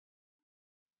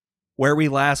Where we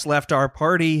last left our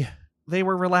party, they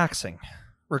were relaxing,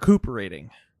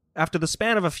 recuperating. After the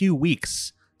span of a few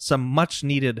weeks, some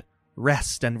much-needed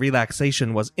rest and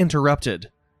relaxation was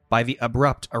interrupted by the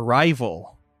abrupt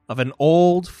arrival of an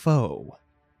old foe,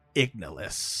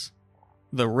 Ignalis,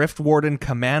 the Rift Warden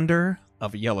commander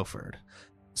of Yellowford.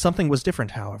 Something was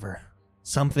different, however.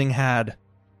 Something had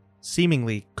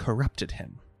seemingly corrupted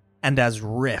him. And as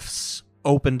rifts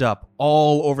opened up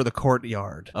all over the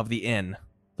courtyard of the inn,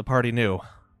 the party knew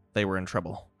they were in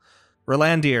trouble.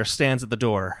 Rolandir stands at the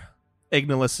door,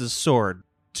 Ignalis' sword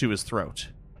to his throat,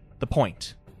 the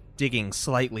point digging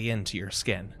slightly into your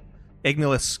skin.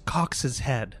 Ignalis cocks his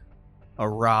head, a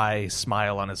wry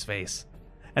smile on his face,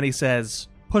 and he says,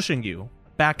 pushing you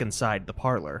back inside the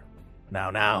parlor,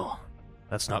 Now,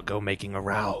 let's not go making a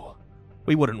row.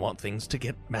 We wouldn't want things to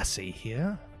get messy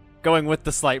here. Going with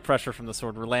the slight pressure from the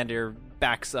sword, Rolandir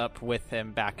backs up with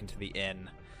him back into the inn.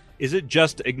 Is it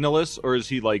just Ignalis, or is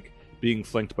he, being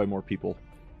flanked by more people?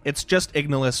 It's just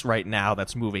Ignalis right now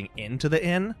that's moving into the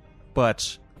inn,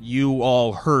 but you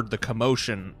all heard the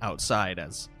commotion outside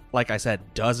as, like I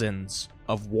said, dozens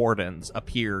of wardens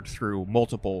appeared through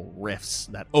multiple rifts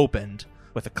that opened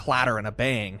with a clatter and a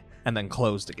bang and then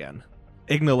closed again.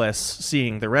 Ignalis,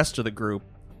 seeing the rest of the group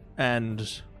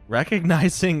and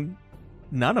recognizing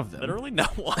none of them, Literally no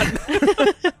one.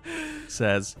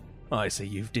 says, I see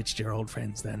you've ditched your old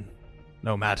friends then.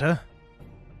 No matter.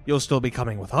 You'll still be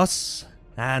coming with us,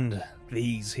 and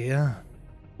these here,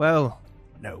 well,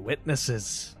 no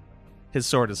witnesses. His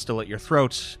sword is still at your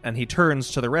throat, and he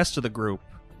turns to the rest of the group,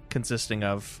 consisting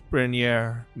of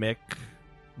Brynjer, Mick,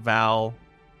 Val,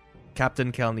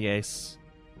 Captain Kelnies,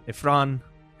 Ifran,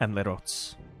 and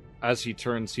Lerots. As he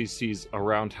turns, he sees a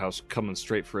roundhouse coming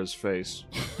straight for his face.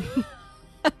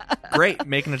 Great,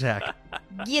 make an attack.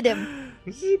 Get him.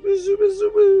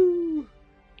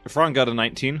 Ifran got a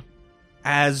 19.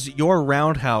 As your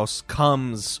roundhouse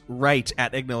comes right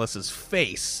at Ignalis'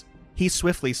 face, he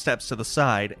swiftly steps to the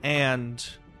side and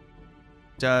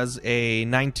does a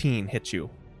 19 hit you.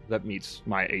 That meets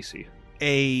my AC.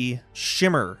 A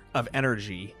shimmer of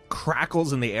energy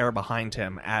crackles in the air behind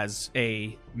him as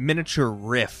a miniature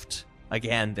rift,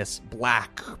 again, this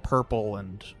black, purple,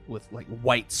 and with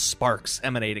white sparks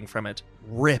emanating from it,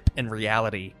 rip in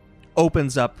reality,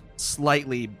 opens up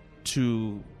slightly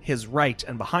to his right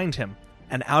and behind him,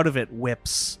 and out of it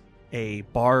whips a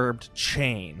barbed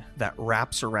chain that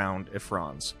wraps around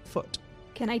Ifran's foot.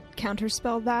 Can I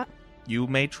counterspell that? You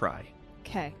may try.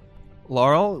 Okay.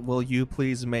 Laurel, will you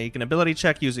please make an ability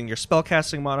check using your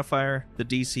spellcasting modifier? The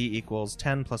DC equals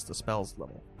 10 plus the spell's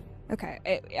level.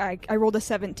 Okay, I rolled a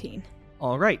 17.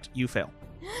 All right, you fail.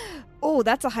 Oh,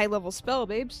 that's a high-level spell,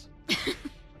 babes.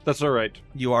 That's all right.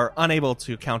 You are unable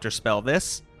to counterspell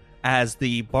this, as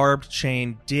the barbed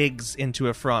chain digs into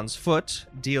Ifran's foot,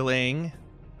 dealing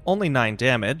only 9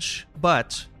 damage,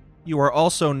 but you are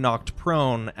also knocked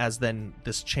prone as then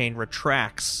this chain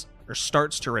retracts, or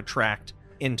starts to retract,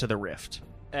 into the rift.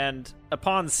 And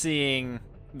upon seeing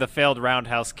the failed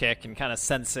roundhouse kick and kind of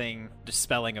sensing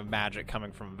dispelling of magic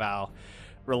coming from Val,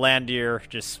 Rolandir,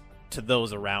 just to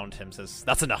those around him, says,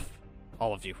 That's enough,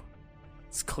 all of you.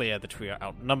 It's clear that we are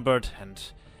outnumbered, and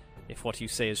if what you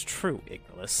say is true,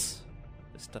 Ignalis,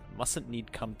 this mustn't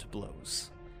need come to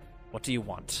blows. What do you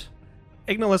want?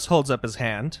 Ignalis holds up his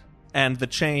hand, and the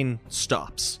chain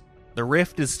stops. The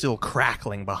rift is still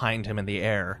crackling behind him in the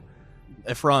air.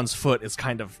 Ifran's foot is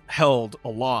kind of held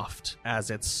aloft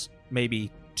as it's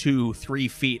maybe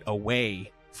 2-3 feet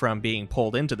away from being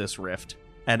pulled into this rift.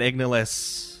 And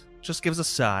Ignalis just gives a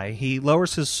sigh. He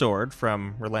lowers his sword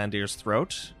from Rolandir's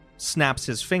throat, snaps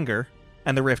his finger,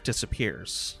 and the rift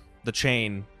disappears, the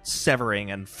chain severing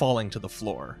and falling to the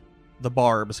floor. The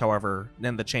barbs, however,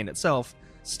 and the chain itself,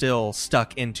 still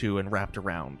stuck into and wrapped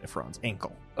around Ifran's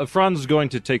ankle. Ifran's going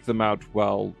to take them out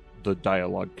while the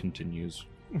dialogue continues.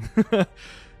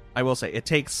 I will say, it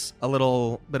takes a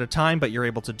little bit of time, but you're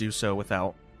able to do so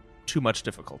without too much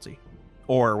difficulty,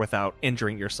 or without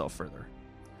injuring yourself further.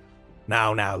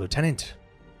 Now, Lieutenant.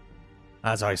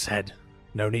 As I said,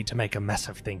 no need to make a mess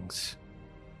of things.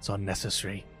 It's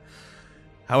unnecessary.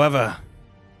 However,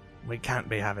 we can't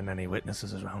be having any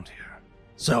witnesses around here.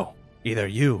 So, either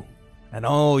you and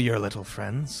all your little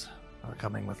friends are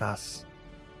coming with us,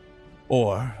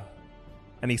 or...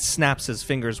 And he snaps his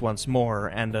fingers once more,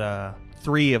 and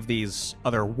 3 of these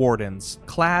other wardens,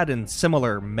 clad in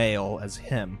similar mail as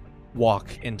him,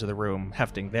 walk into the room,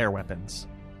 hefting their weapons.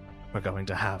 We're going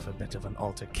to have a bit of an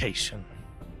altercation.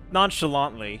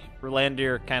 Nonchalantly,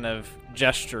 Rolandir kind of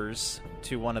gestures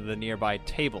to one of the nearby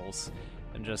tables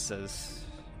and just says,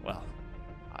 Well,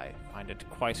 I find it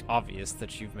quite obvious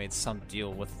that you've made some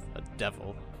deal with a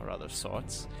devil or other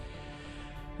sorts.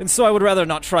 And so I would rather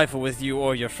not trifle with you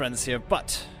or your friends here,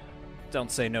 but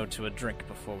don't say no to a drink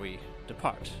before we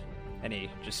depart. And he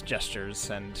just gestures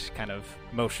and kind of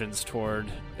motions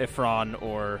toward Ifron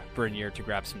or Brynir to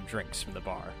grab some drinks from the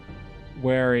bar.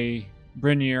 Wary,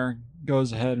 Brynir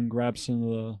goes ahead and grabs some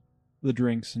of the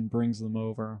drinks and brings them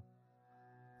over.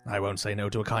 I won't say no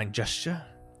to a kind gesture.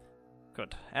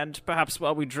 Good. And perhaps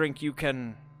while we drink, you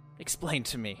can explain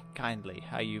to me kindly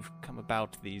how you've come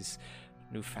about these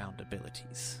newfound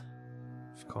abilities.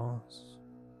 Of course.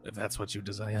 If that's what you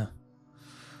desire.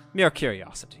 Mere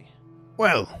curiosity.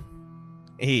 Well,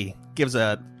 he gives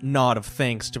a nod of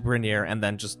thanks to Brynir and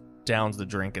then just downs the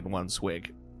drink in one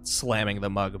swig, slamming the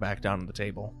mug back down on the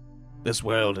table. This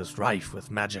world is rife with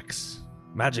magics.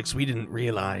 Magics we didn't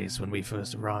realize when we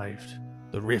first arrived.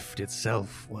 The rift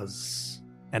itself was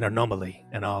an anomaly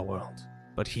in our world.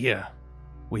 But here,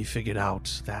 we figured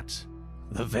out that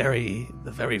the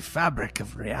very fabric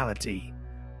of reality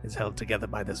is held together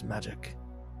by this magic.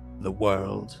 The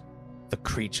world, the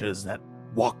creatures that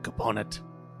walk upon it,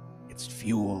 its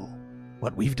fuel.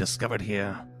 What we've discovered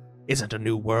here isn't a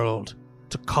new world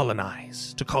to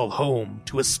colonize, to call home,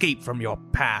 to escape from your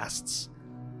pasts,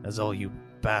 as all you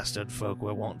bastard folk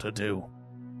were wont to do.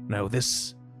 No,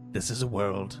 this is a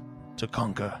world to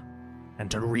conquer and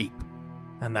to reap,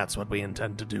 and that's what we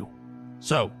intend to do.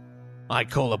 So, I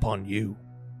call upon you,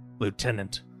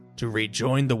 Lieutenant, to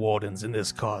rejoin the Wardens in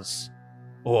this cause,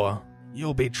 or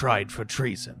you'll be tried for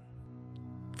treason.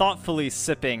 Thoughtfully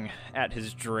sipping at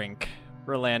his drink,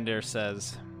 Rolandir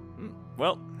says,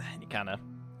 well, he kind of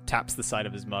taps the side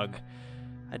of his mug.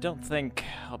 I don't think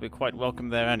I'll be quite welcome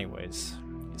there anyways.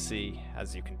 You see,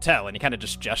 as you can tell, and he kind of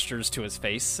just gestures to his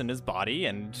face and his body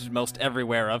and most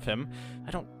everywhere of him,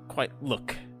 I don't quite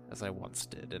look as I once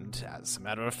did, and as a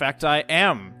matter of fact, I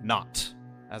am not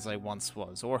as I once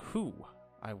was, or who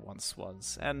I once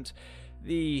was, and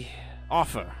the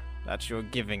offer that you're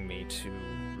giving me to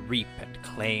reap and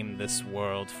claim this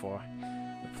world for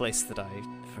a place that I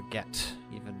forget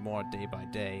even more day by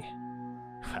day,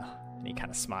 well, and he kind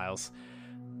of smiles,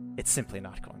 it's simply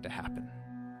not going to happen.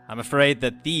 I'm afraid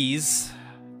that these,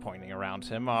 pointing around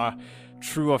him, are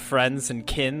truer friends and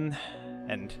kin,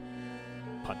 and,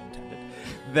 pun intended,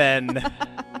 than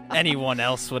anyone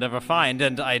else would ever find,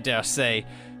 and I dare say,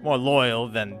 more loyal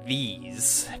than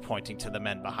these, pointing to the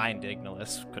men behind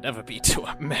Ignalis, could ever be to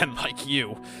a man like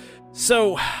you.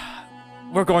 So,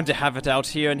 we're going to have it out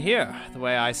here and here, the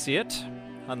way I see it,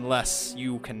 unless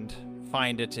you can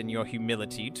find it in your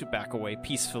humility to back away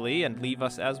peacefully and leave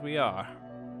us as we are.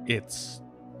 It's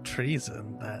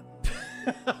treason, that.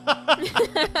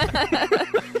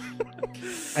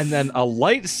 And then a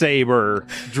lightsaber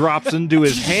drops into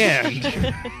his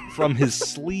hand from his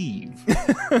sleeve.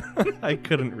 I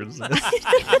couldn't resist.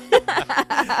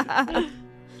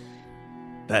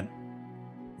 Then,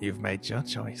 you've made your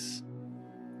choice.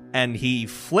 And he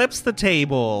flips the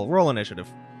table. Roll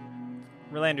initiative.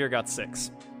 Rolandir got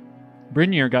 6.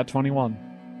 Brynir got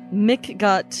 21. Mick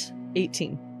got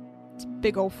 18. It's a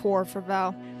big ol' 4 for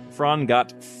Val. Fron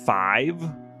got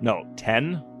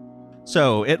 10.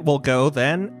 So it will go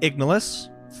then Ignalis,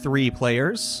 3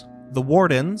 players, the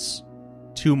Wardens,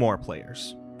 2 more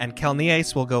players, and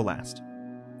Kelnias will go last.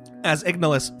 As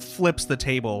Ignalis flips the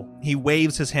table, he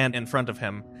waves his hand in front of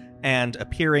him, and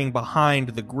appearing behind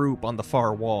the group on the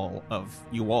far wall of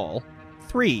you all,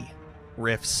 3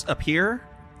 rifts appear,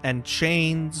 and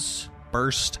chains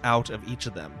burst out of each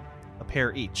of them, a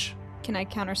pair each. Can I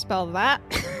counterspell that?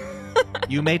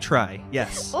 You may try,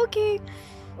 yes. Okay.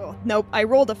 Well, nope, I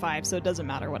rolled a 5, so it doesn't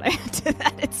matter what I add to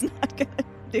that. It's not gonna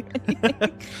do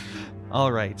anything.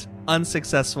 All right.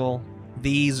 Unsuccessful.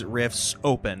 These rifts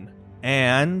open,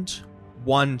 and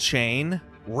one chain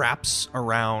wraps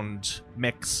around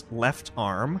Mick's left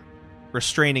arm,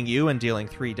 restraining you and dealing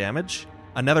 3 damage.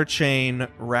 Another chain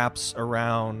wraps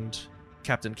around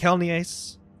Captain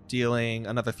Kelnias, dealing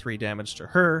another 3 damage to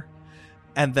her.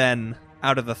 And then,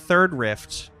 out of the third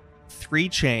rift, 3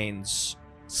 chains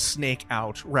snake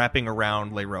out, wrapping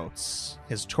around Leirotes,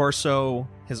 his torso,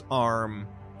 his arm,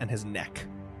 and his neck.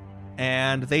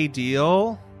 And they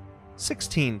deal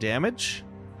 16 damage,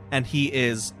 and he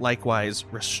is likewise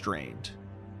restrained.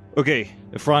 Okay,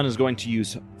 Ifron is going to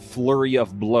use Flurry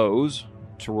of Blows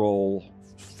to roll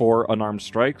 4 unarmed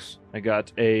strikes. I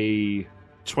got a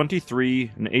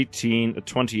 23, an 18, a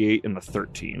 28, and a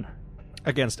 13.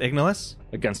 Against Ignalis?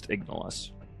 Against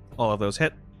Ignalis. All of those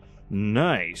hit.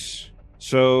 Nice.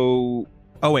 So...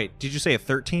 Oh wait, did you say a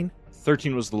 13?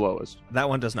 13 was the lowest. That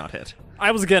one does not hit.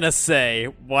 I was gonna say,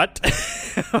 what?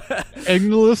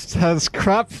 Ignis has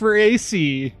crap for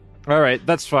AC. All right,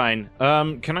 that's fine.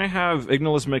 Can I have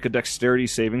Ignis make a dexterity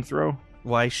saving throw?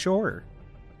 Why, sure.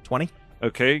 20?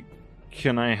 Okay.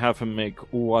 Can I have him make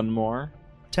one more?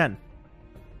 10.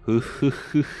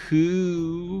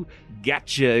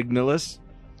 Gotcha, Ignis.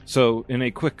 So, in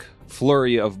a quick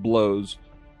flurry of blows,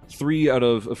 3 out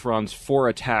of Ephron's 4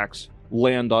 attacks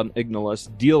land on Ignis,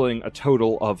 dealing a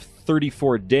total of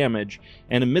 34 damage.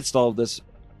 And amidst all of this,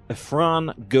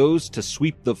 Ephron goes to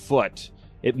sweep the foot.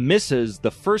 It misses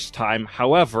the first time.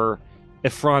 However,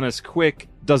 Ephron is quick,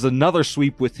 does another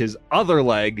sweep with his other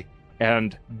leg,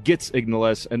 and gets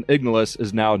Ignis, and Ignis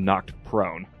is now knocked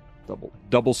prone.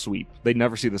 Double sweep. They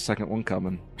never see the second one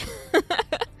coming.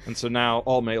 And so now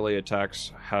all melee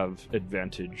attacks have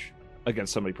advantage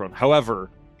against somebody prone. However,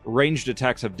 ranged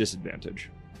attacks have disadvantage.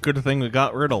 Good thing we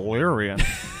got rid of Lyrian.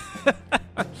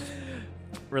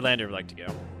 Rolandir would like to go.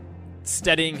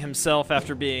 Steadying himself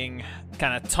after being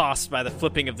kind of tossed by the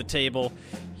flipping of the table,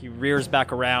 he rears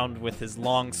back around with his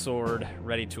long sword,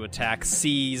 ready to attack,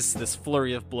 sees this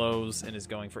flurry of blows, and is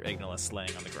going for Ignis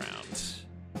laying on the ground.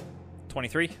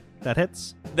 23. That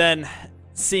hits. Then,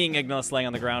 seeing Ignis laying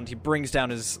on the ground, he brings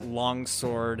down his long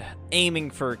sword,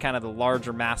 aiming for kind of the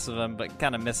larger mass of him, but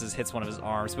kind of misses, hits one of his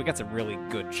arms, but he gets a really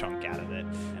good chunk out of it,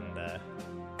 and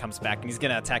comes back, and he's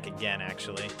going to attack again,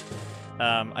 actually.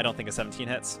 I don't think a 17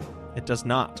 hits. It does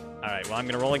not. All right, well, I'm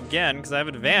going to roll again because I have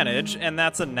advantage, and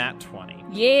that's a nat 20.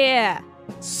 Yeah.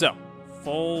 So,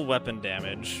 full weapon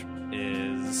damage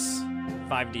is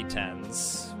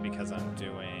 5d10s because I'm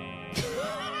doing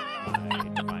my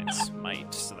Divine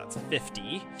Smite, so that's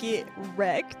 50. Get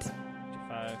wrecked.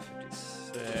 55,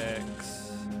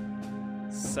 56,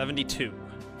 72.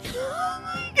 Oh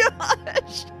my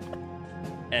gosh.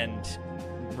 And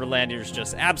Rolandir's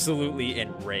just absolutely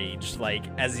enraged. Like,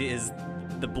 as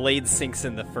the blade sinks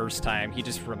in the first time, he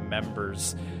just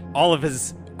remembers all of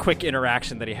his quick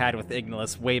interaction that he had with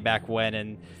Ignis way back when,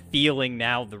 and feeling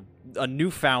now a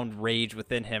newfound rage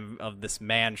within him of this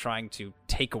man trying to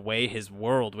take away his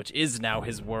world, which is now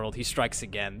his world. He strikes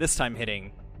again, this time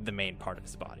hitting the main part of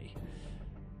his body.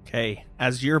 Okay,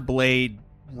 as your blade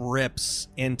rips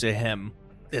into him,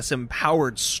 this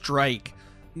empowered strike,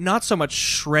 not so much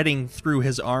shredding through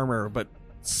his armor, but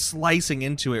slicing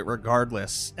into it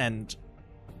regardless, and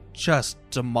just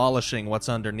demolishing what's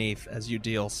underneath as you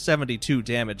deal 72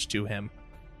 damage to him.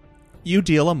 You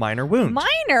deal a minor wound.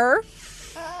 Minor?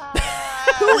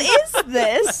 Who is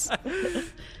this?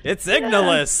 It's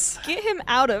Ignis! Get him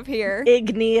out of here.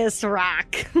 Igneous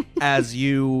rock. As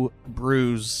you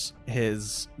bruise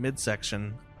his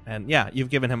midsection, and yeah, you've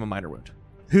given him a minor wound.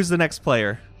 Who's the next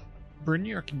player?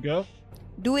 Brynjar can go.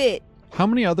 Do it. How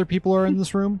many other people are in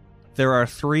this room? There are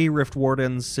 3 Rift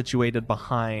Wardens situated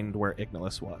behind where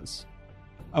Ignis was.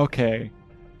 Okay.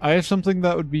 I have something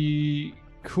that would be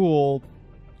cool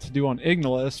to do on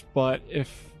Ignis, but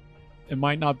if it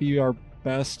might not be our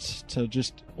best to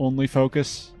just only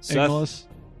focus Seth? Ignis.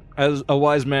 As a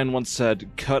wise man once said,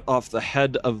 cut off the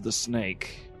head of the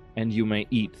snake, and you may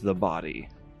eat the body.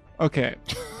 Okay.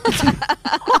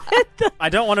 I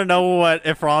don't want to know what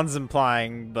Ephron's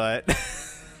implying, but...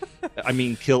 I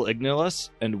mean, kill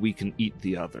Ignis, and we can eat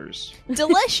the others.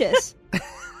 Delicious.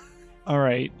 All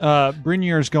right.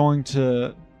 Brynjar's going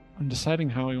to... I'm deciding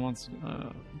how he wants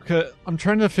to... I'm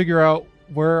trying to figure out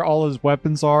where all his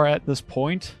weapons are at this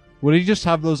point. Would he just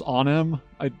have those on him?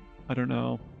 I don't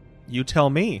know. You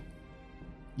tell me.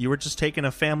 You were just taking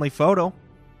a family photo.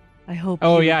 I hope.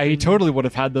 Oh, you yeah, he can- totally would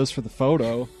have had those for the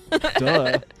photo.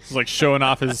 Duh. He's like showing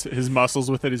off his muscles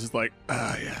with it. He's just like,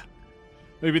 yeah.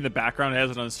 Maybe in the background, he has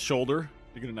it on his shoulder.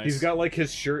 You get a nice. He's got like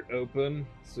his shirt open,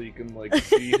 so you can like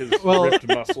see his Well, ripped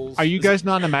muscles. Are you guys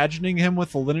not imagining him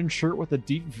with a linen shirt with a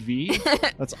deep V?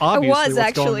 That's obviously was, what's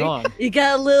actually. going on. You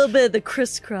got a little bit of the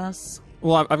crisscross.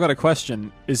 Well, I've got a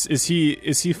question. Is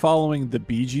he following the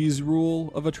Bee Gees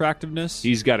rule of attractiveness?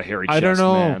 He's got a hairy chest, I don't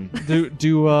know. man. Do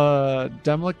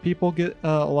Demlik people get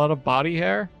a lot of body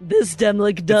hair? This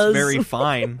Demlik does. It's very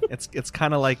fine. It's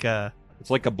kind of like a... It's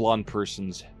like a blonde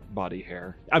person's body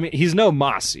hair. I mean, he's no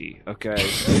Mossy, okay?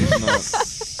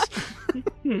 He's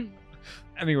not...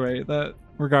 Anyway,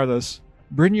 regardless,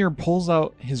 Brynjar pulls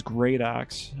out his great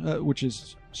axe, which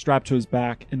is strapped to his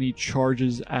back, and he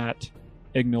charges at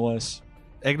Ignis.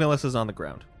 Ignis is on the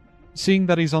ground. Seeing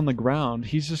that he's on the ground,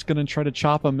 he's just going to try to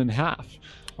chop him in half.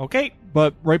 Okay.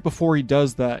 But right before he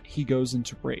does that, he goes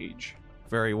into rage.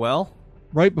 Very well.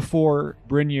 Right before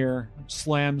Brynjar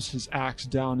slams his axe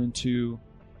down into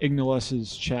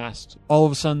Ignis's chest, all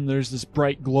of a sudden there's this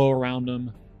bright glow around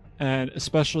him, and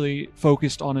especially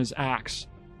focused on his axe.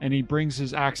 And he brings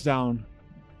his axe down.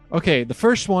 Okay, the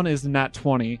first one is the nat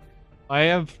 20. I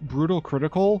have brutal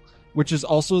critical, which is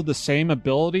also the same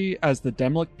ability as the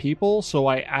Demlik people, so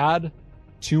I add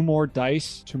 2 more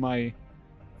dice to my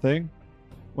thing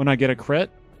when I get a crit.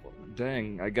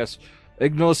 Dang, I guess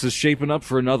Ignis is shaping up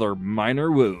for another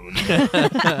minor wound.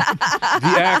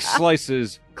 The axe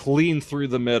slices clean through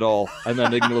the middle, and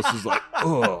then Ignis is like,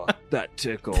 "Oh, that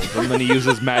tickles." And then he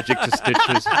uses magic to stitch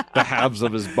the halves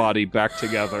of his body back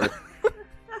together.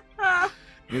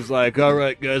 He's like, "All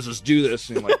right, guys, let's do this."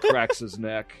 And he like cracks his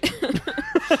neck.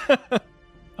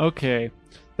 Okay,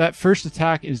 that first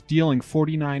attack is dealing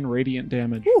 49 radiant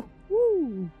damage.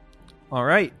 Woo. All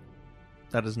right.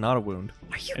 That is not a wound.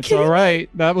 Are you It's kidding? all right.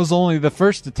 That was only the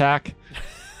first attack.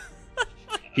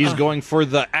 He's going for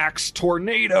the axe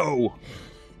tornado.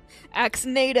 Axe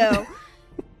NATO.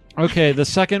 Okay, the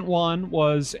second one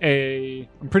was I'm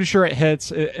pretty sure it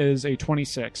hits. It is a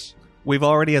 26. We've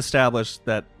already established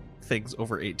that things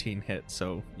over 18 hit,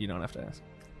 so you don't have to ask.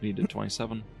 He did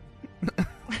 27.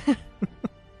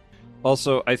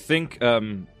 Also, I think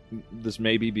this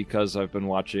may be because I've been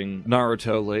watching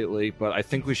Naruto lately, but I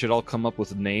think we should all come up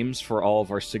with names for all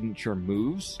of our signature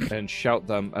moves and shout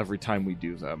them every time we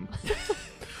do them.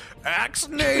 Axe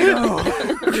NATO!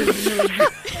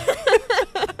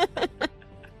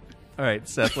 All right,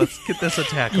 Seth, let's get this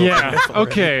attack over Yeah, with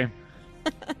already. okay.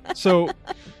 So,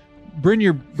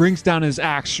 Brynjar brings down his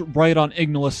axe right on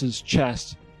Ignilus's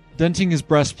chest, denting his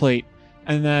breastplate,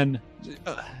 and then,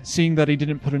 seeing that he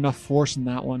didn't put enough force in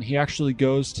that one, he actually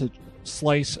goes to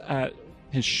slice at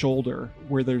his shoulder,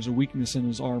 where there's a weakness in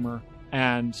his armor,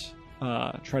 and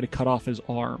try to cut off his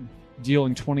arm,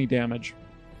 dealing 20 damage.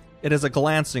 It is a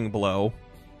glancing blow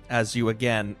as you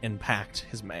again impact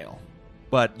his mail.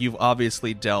 But you've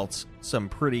obviously dealt some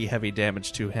pretty heavy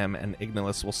damage to him, and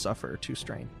Ignis will suffer 2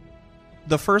 strain.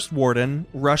 The first warden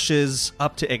rushes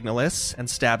up to Ignis and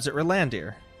stabs at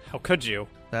Rolandir. How could you?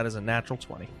 That is a natural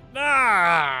 20.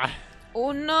 Ah!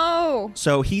 Oh no.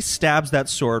 So he stabs that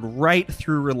sword right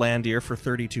through Rolandir for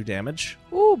 32 damage.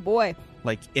 Oh boy.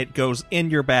 Like, it goes in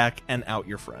your back and out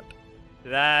your front.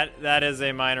 That is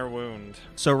a minor wound.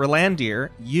 So, Rolandir,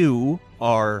 you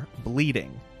are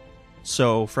bleeding.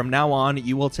 So, from now on,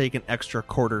 you will take an extra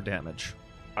quarter damage.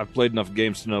 I've played enough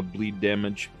games to know bleed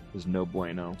damage is no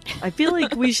bueno. I feel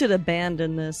like we should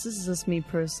abandon this. This is just me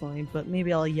personally, but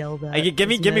maybe I'll yell that. Give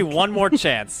me Nick. one more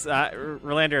chance.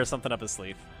 Rolandir has something up his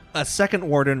sleeve. A second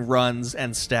warden runs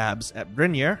and stabs at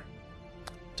Brynjar.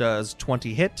 Does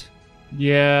 20 hit,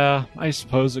 Yeah, I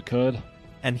suppose it could.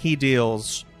 and he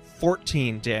deals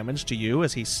 14 damage to you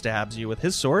as he stabs you with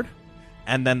his sword.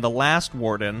 And then the last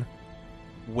warden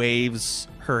waves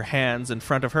her hands in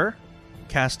front of her,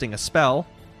 casting a spell,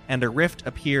 and a rift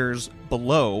appears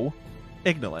below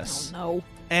Ignis. Oh no.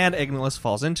 And Ignis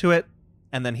falls into it,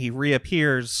 and then he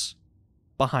reappears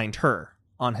behind her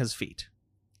on his feet.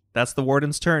 That's the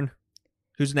warden's turn.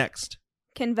 Who's next?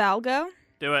 Can Val go?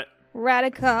 Do it.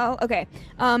 Radical. Okay.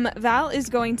 Val is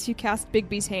going to cast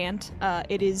Bigby's Hand.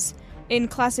 It is in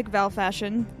classic Val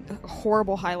fashion,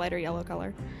 horrible highlighter yellow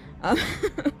color.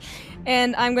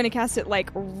 And I'm going to cast it like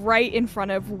right in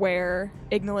front of where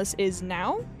Ignis is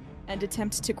now and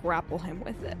attempt to grapple him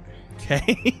with it.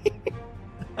 Okay.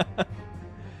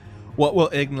 What will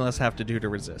Ignis have to do to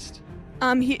resist?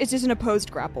 It's just an opposed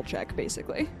grapple check,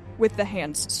 basically, with the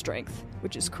hand's strength,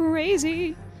 which is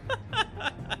crazy.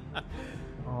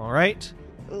 All right.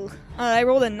 Ugh. I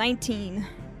rolled a 19.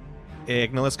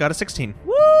 Ignis got a 16.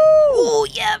 Woo! Oh,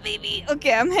 yeah, baby.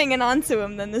 Okay, I'm hanging on to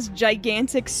him. Then this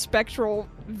gigantic spectral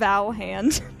Val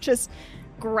hand just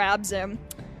grabs him.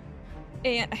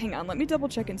 And hang on, let me double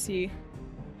check and see.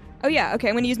 Oh, yeah, okay,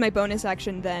 I'm going to use my bonus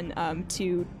action then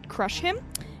to crush him.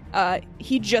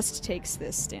 He just takes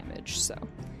this damage, so.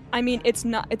 I mean, it's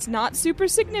not super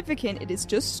significant. It is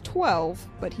just 12,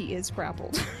 but he is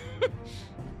grappled.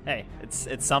 Hey,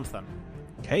 it's something.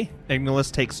 Okay.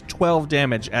 Ignis takes 12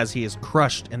 damage as he is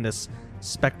crushed in this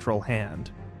spectral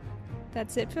hand.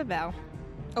 That's it for Val.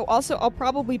 Oh, also, I'll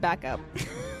probably back up.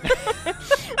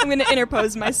 I'm going to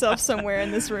interpose myself somewhere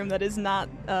in this room that is not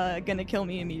going to kill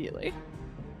me immediately.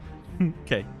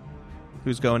 Okay.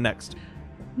 Who's going next?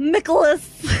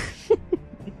 Nicholas!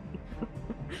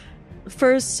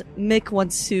 First, Mick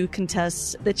wants to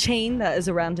contest the chain that is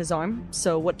around his arm.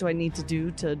 So what do I need to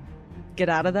do to get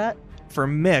out of that? For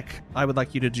Mick, I would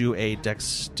like you to do a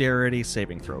dexterity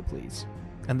saving throw, please.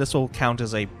 And this will count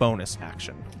as a bonus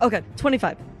action. Okay,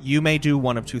 25. You may do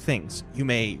one of two things. You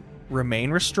may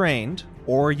remain restrained,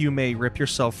 or you may rip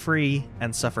yourself free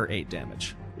and suffer 8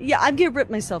 damage. Yeah, I'm gonna rip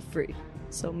myself free.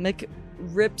 So Mick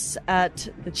rips at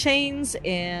the chains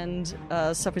and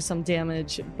suffers some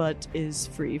damage, but is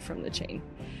free from the chain.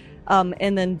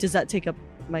 And then does that take up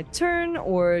my turn,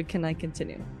 or can I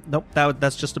continue? Nope,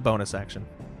 that's just a bonus action.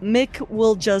 Mick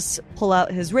will just pull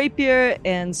out his rapier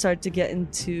and start to get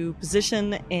into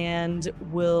position and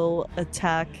will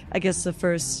attack, I guess, the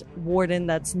first warden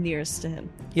that's nearest to him.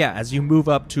 Yeah, as you move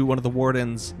up to one of the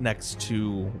wardens next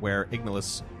to where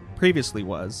Ignis previously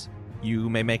was, you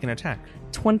may make an attack.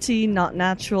 20, not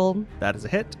natural. That is a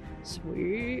hit.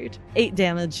 Sweet. 8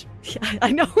 damage.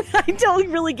 I know, I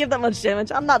don't really give that much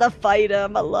damage. I'm not a fighter,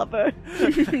 I'm a lover.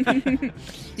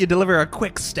 You deliver a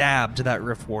quick stab to that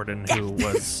Rift Warden who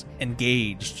was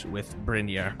engaged with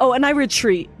Brynjar. Oh, and I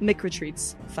retreat. Mick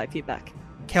retreats 5 feet back.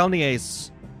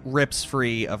 Kalnies rips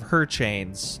free of her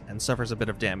chains and suffers a bit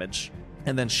of damage.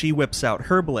 And then she whips out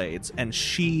her blades, and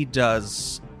she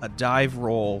does a dive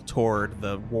roll toward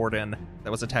the warden that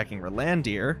was attacking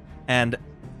Rolandir. And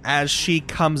as she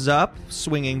comes up,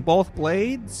 swinging both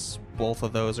blades, both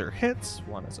of those are hits.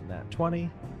 One is a nat 20.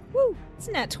 Woo! It's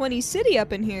nat 20 city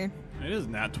up in here. It is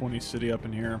nat 20 city up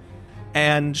in here.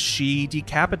 And she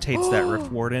decapitates that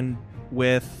Rift Warden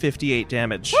with 58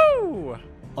 damage. Woo!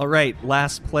 All right,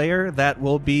 last player, that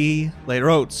will be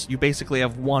Leirotes. You basically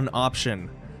have one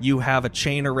option. You have a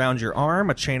chain around your arm,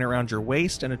 a chain around your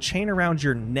waist, and a chain around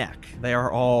your neck. They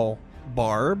are all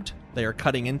barbed. They are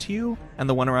cutting into you, and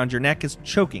the one around your neck is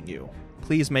choking you.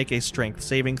 Please make a strength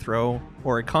saving throw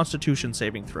or a constitution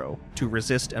saving throw to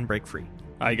resist and break free.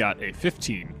 I got a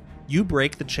 15. You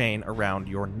break the chain around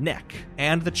your neck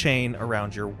and the chain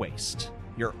around your waist.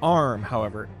 Your arm,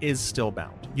 however, is still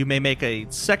bound. You may make a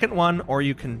second one, or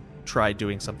you can try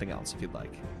doing something else if you'd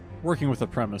like. Working with the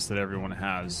premise that everyone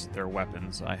has their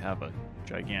weapons, I have a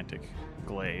gigantic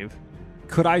glaive.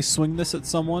 Could I swing this at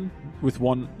someone with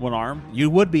one arm? You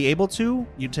would be able to.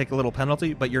 You'd take a little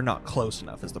penalty, but you're not close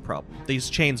enough is the problem. These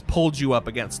chains pulled you up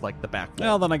against, like, the back wall.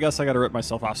 Well, then I guess I gotta rip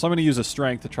myself off. So I'm gonna use a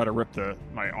strength to try to rip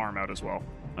my arm out as well.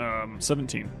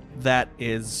 17. That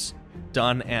is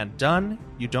done and done.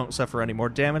 You don't suffer any more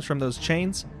damage from those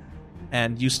chains,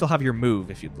 and you still have your move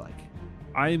if you'd like.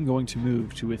 I am going to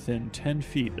move to within 10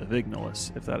 feet of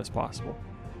Ignis, if that is possible.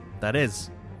 That is.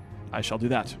 I shall do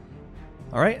that.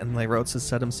 All right, and Leirotes has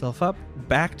set himself up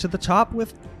back to the top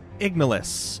with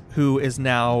Ignis, who is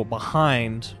now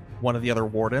behind one of the other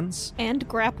wardens And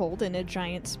grappled in a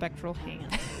giant spectral hand.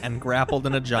 and grappled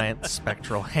in a giant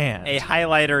spectral hand. A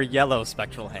highlighter yellow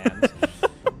spectral hand.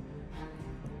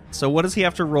 So what does he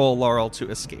have to roll, Laurel, to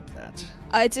escape that?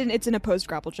 It's an opposed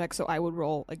grapple check, so I would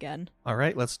roll again. All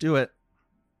right, let's do it.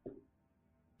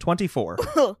 24.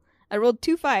 I rolled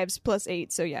 2 5s plus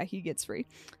 8, so yeah, he gets free.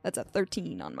 That's a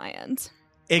 13 on my end.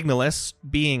 Ignis,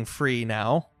 being free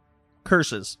now,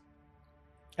 curses,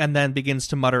 and then begins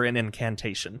to mutter an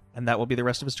incantation, and that will be the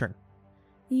rest of his turn.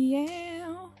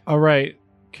 Yeah. All right.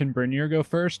 Can Brynjar go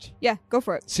first? Yeah, go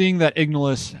for it. Seeing that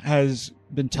Ignis has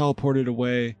been teleported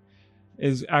away,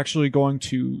 is actually going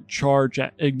to charge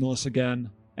at Ignis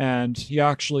again, and he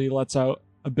actually lets out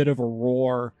a bit of a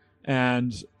roar,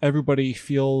 and everybody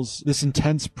feels this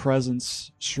intense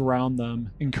presence surround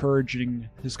them, encouraging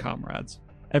his comrades.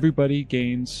 Everybody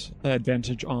gains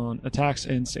advantage on attacks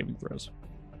and saving throws.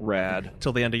 Rad.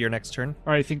 Till the end of your next turn.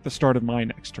 All right, I think the start of my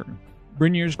next turn.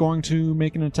 Brynjar's going to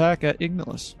make an attack at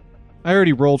Ignis. I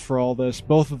already rolled for all this.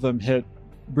 Both of them hit.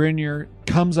 Brynjar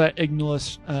comes at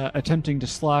Ignis, attempting to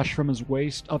slash from his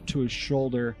waist up to his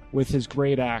shoulder with his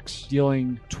great axe,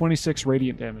 dealing 26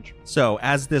 radiant damage. So,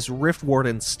 as this Rift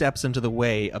Warden steps into the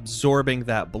way, absorbing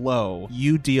that blow,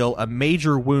 you deal a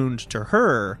major wound to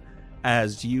her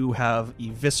as you have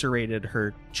eviscerated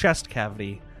her chest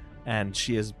cavity, and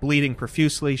she is bleeding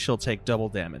profusely. She'll take double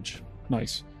damage.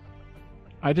 Nice.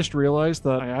 I just realized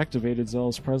that I activated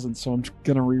Zealous Presence, so I'm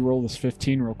going to re-roll this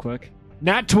 15 real quick.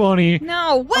 Nat 20!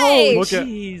 No way! look at-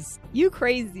 Jeez. You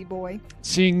crazy boy.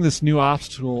 Seeing this new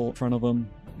obstacle in front of him,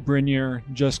 Brynjar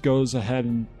just goes ahead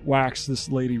and whacks this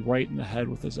lady right in the head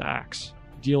with his axe,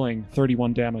 dealing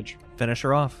 31 damage. Finish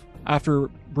her off. After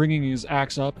bringing his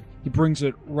axe up, he brings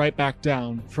it right back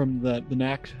down from the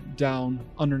neck down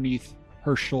underneath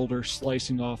her shoulder,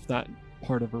 slicing off that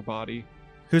part of her body.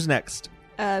 Who's next?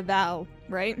 Val,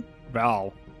 right?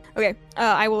 Val. Okay,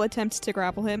 I will attempt to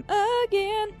grapple him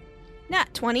again.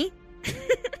 Nat 20.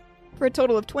 For a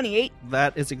total of 28.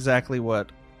 That is exactly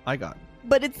what I got.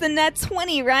 But it's the nat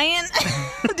 20, Ryan.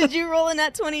 Did you roll a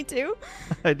nat 20 too?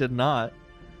 I did not.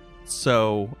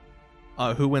 So,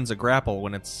 who wins a grapple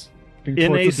when it's... In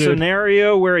Towards a the dude.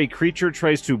 scenario where a creature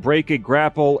tries to break a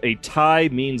grapple, a tie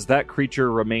means that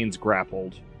creature remains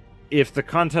grappled. If the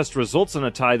contest results in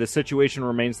a tie, the situation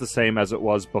remains the same as it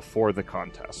was before the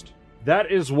contest.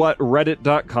 That is what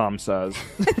Reddit.com says.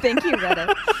 Thank you,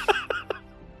 Reddit.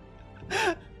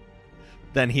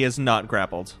 Then he is not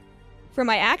grappled. For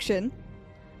my action,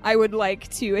 I would like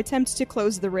to attempt to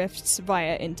close the rifts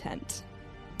via intent.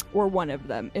 Or one of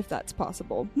them, if that's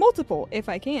possible. Multiple, if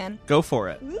I can. Go for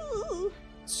it. Ooh.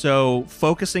 So,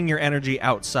 focusing your energy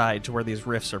outside to where these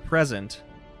rifts are present,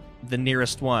 the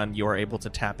nearest one you are able to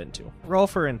tap into. Roll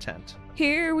for intent.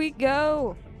 Here we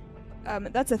go.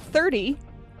 That's a 30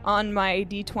 on my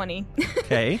D20.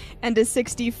 Okay. And a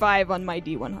 65 on my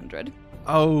D100.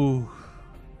 Oh,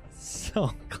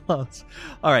 so close.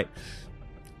 All right.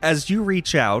 As you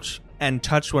reach out and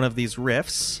touch one of these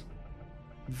rifts,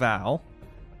 Val,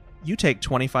 you take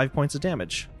 25 points of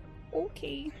damage.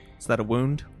 Okay. Is that a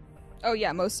wound? Oh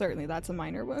yeah, most certainly. That's a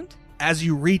minor wound. As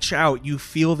you reach out, you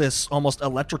feel this almost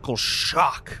electrical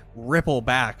shock ripple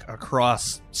back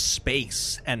across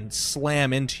space and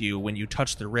slam into you when you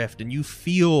touch the rift, and you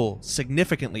feel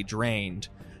significantly drained.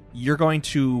 You're going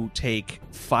to take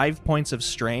 5 points of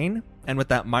strain, and with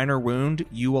that minor wound,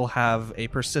 you will have a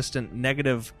persistent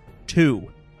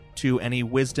 -2 to any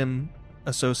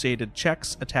wisdom-associated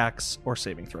checks, attacks, or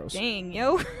saving throws. Dang,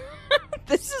 yo.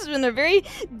 This has been a very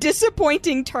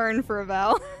disappointing turn for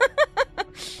Val.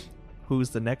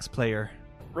 Who's the next player?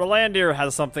 Rolandir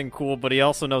has something cool, but he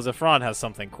also knows Ifran has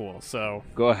something cool, so...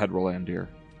 Go ahead, Rolandir.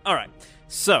 Alright,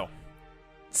 so,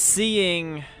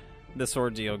 seeing this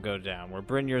ordeal go down, where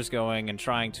Brynjar's going and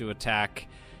trying to attack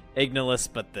Ignalis,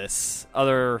 but this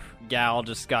other gal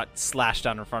just got slashed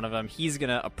down in front of him, he's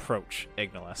gonna approach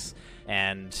Ignalis.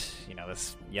 And,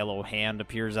 this yellow hand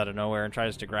appears out of nowhere and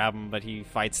tries to grab him, but he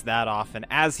fights that off. And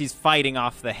as he's fighting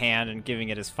off the hand and giving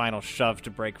it his final shove to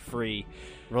break free,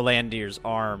 Rolandir's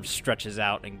arm stretches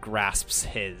out and grasps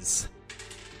his.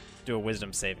 Do a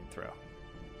wisdom saving throw.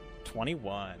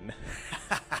 21.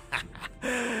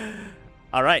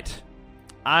 All right.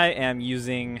 I am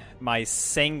using my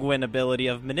sanguine ability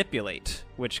of Manipulate,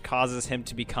 which causes him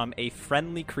to become a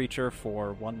friendly creature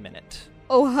for 1 minute.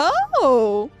 Oh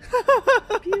ho!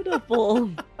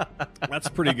 Beautiful. That's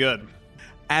pretty good.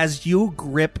 As you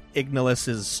grip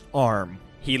Ignalis's arm,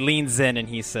 He leans in and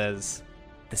he says,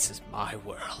 "This is my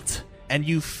world." and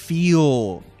you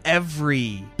feel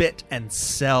every bit and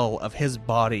cell of his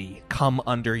body come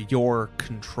under your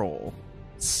control.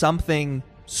 Something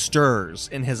stirs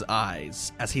in his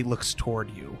eyes as he looks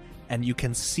toward you, and you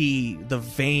can see the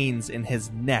veins in his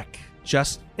neck,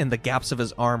 just in the gaps of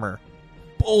his armor,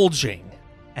 bulging,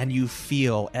 and you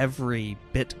feel every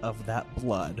bit of that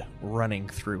blood running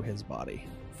through his body.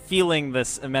 Feeling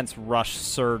this immense rush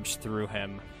surge through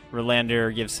him,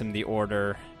 Rolandir gives him the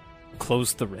order,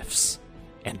 "Close the rifts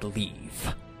and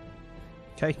leave."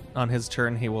 Okay, on his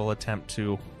turn, he will attempt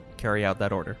to carry out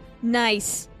that order.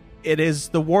 Nice. It is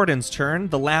the warden's turn.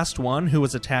 The last one, who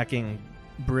was attacking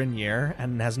Brynjar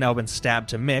and has now been stabbed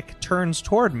to Mick, turns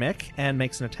toward Mick and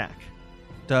makes an attack.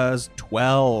 Does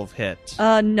 12 hit?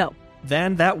 No.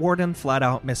 Then that warden flat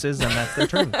out misses, and that's their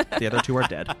turn. The other two are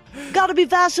dead. Gotta be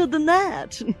faster than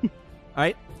that. All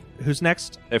right, who's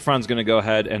next? Ifran's going to go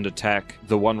ahead and attack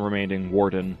the one remaining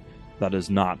warden that is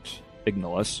not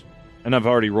Ignalis. And I've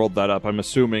already rolled that up. I'm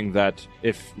assuming that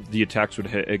if the attacks would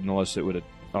hit Ignalis, it would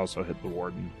also hit the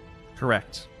warden.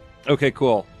 Correct. Okay,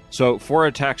 cool. So 4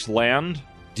 attacks land,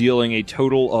 dealing a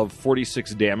total of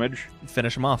 46 damage.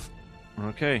 Finish him off.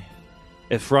 Okay.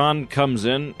 Ifran comes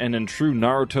in true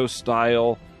Naruto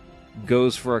style,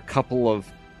 goes for a couple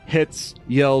of hits,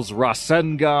 yells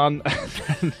Rasengan, and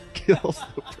then kills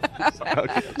the person.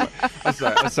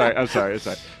 Okay, I'm sorry.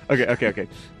 Okay.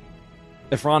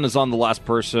 Ifran is on the last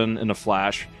person in a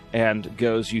flash, and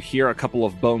goes, you hear a couple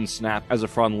of bones snap as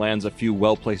Ifran lands a few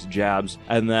well-placed jabs,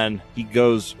 and then he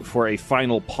goes for a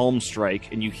final palm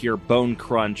strike, and you hear bone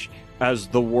crunch as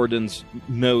the warden's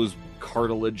nose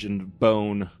cartilage and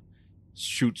bone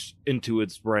shoots into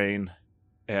its brain,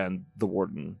 and the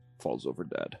warden falls over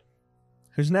dead.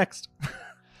 Who's next?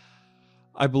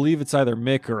 I believe it's either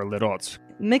Mick or Lerot.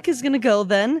 Mick is gonna go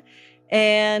then,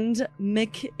 and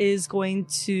Mick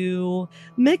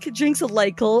drinks a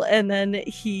Lycal, and then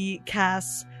he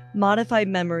casts Modify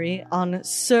Memory on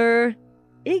Sir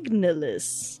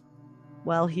Ignalis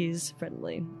while he's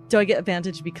friendly. Do I get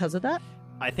advantage because of that?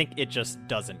 I think it just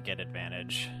doesn't get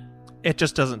advantage. It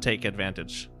just doesn't take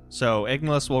advantage. So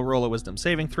Ignalis will roll a wisdom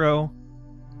saving throw.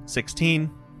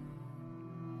 16.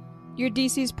 Your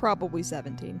DC's probably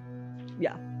 17.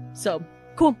 Yeah. So,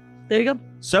 cool. There you go.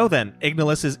 So then,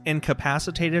 Ignalis is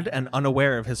incapacitated and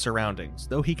unaware of his surroundings,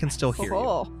 though he can still hear you.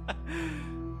 Oh.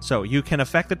 So you can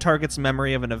affect the target's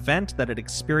memory of an event that it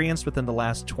experienced within the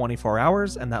last 24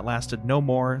 hours, and that lasted no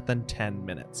more than 10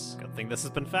 minutes. Good thing this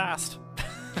has been fast.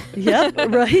 Yeah,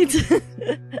 right?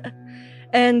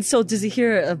 And so does he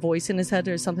hear a voice in his head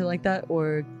or something like that?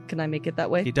 Or can I make it that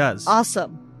way? He does.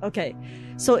 Awesome. Okay.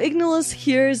 So Ignolus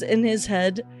hears in his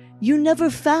head, "You never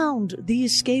found the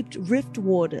escaped Rift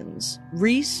Wardens.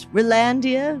 Reese,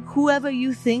 Relandia, whoever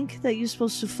you think that you're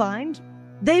supposed to find,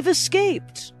 they've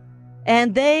escaped.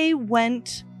 And they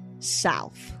went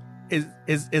south."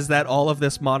 Is that all of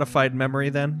this modified memory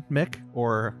then, Mick?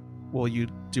 Or will you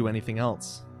do anything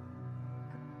else?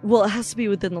 Well, it has to be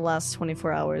within the last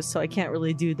 24 hours, so I can't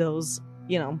really do those,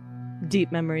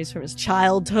 deep memories from his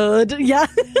childhood. Yeah.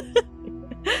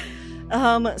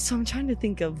 So I'm trying to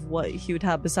think of what he would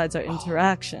have besides our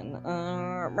interaction.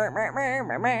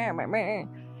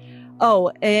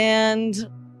 Oh, and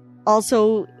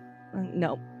also,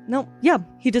 no, yeah,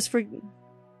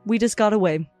 we just got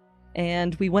away,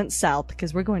 and we went south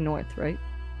because we're going north, right?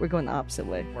 We're going the opposite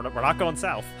way. We're not going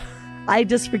south. I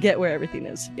just forget where everything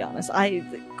is, to be honest.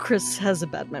 Chris has a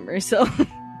bad memory, so.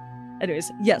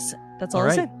 Anyways, yes, that's all All I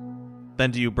right. say. Then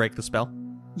do you break the spell?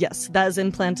 Yes, that is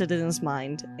implanted in his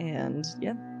mind, and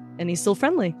yeah, and he's still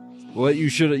friendly. Well, you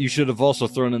should have also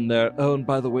thrown in there. Oh, and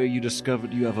by the way, you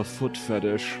discovered you have a foot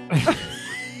fetish.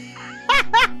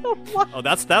 Oh,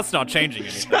 that's not changing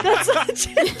anything. That's not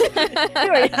he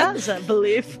already has that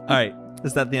belief. All right.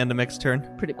 Is that the end of Mick's turn?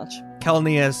 Pretty much.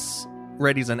 Calneus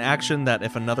readies an action that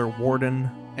if another warden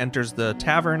enters the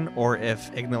tavern or if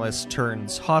Ignolus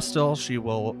turns hostile, she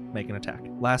will make an attack.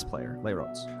 Last player,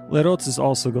 Lerots. Lerots is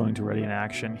also going to ready an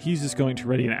action. He's just going to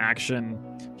ready an action.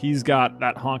 He's got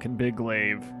that honkin' big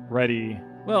glaive ready.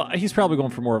 Well, he's probably going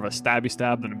for more of a stabby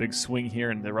stab than a big swing here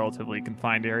in the relatively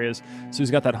confined areas. So he's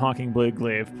got that honking blade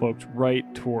glaive poked right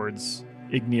towards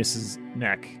Igneous's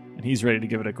neck, and he's ready to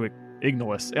give it a quick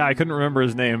Ignolus. Yeah, I couldn't remember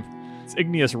his name. It's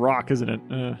Igneous Rock, isn't it?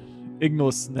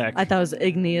 Ignolus' neck. I thought it was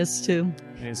Igneous too.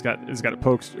 And he's got it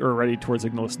poked or ready towards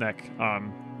Ignolus' neck,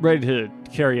 ready to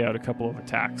carry out a couple of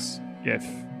attacks if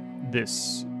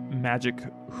this magic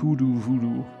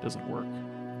hoodoo doesn't work.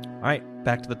 All right,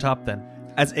 back to the top then.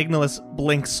 As Ignolus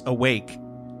blinks awake,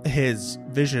 his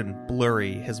vision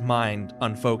blurry, his mind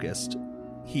unfocused,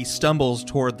 he stumbles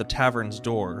toward the tavern's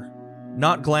door,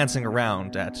 not glancing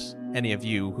around at any of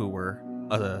you who were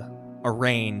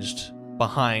arranged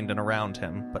behind and around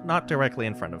him, but not directly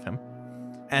in front of him.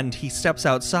 And he steps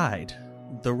outside.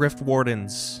 The Rift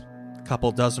Wardens, a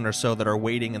couple dozen or so that are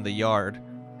waiting in the yard,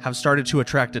 have started to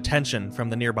attract attention from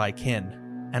the nearby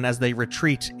kin. And as they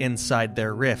retreat inside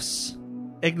their rifts,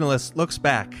 Ignolus looks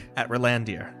back at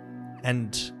Relandir,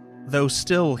 and though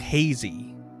still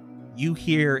hazy, you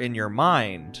hear in your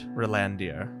mind,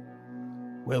 Relandir,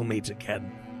 "We'll meet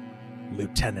again,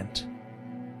 Lieutenant."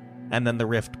 And then the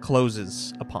rift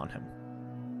closes upon him.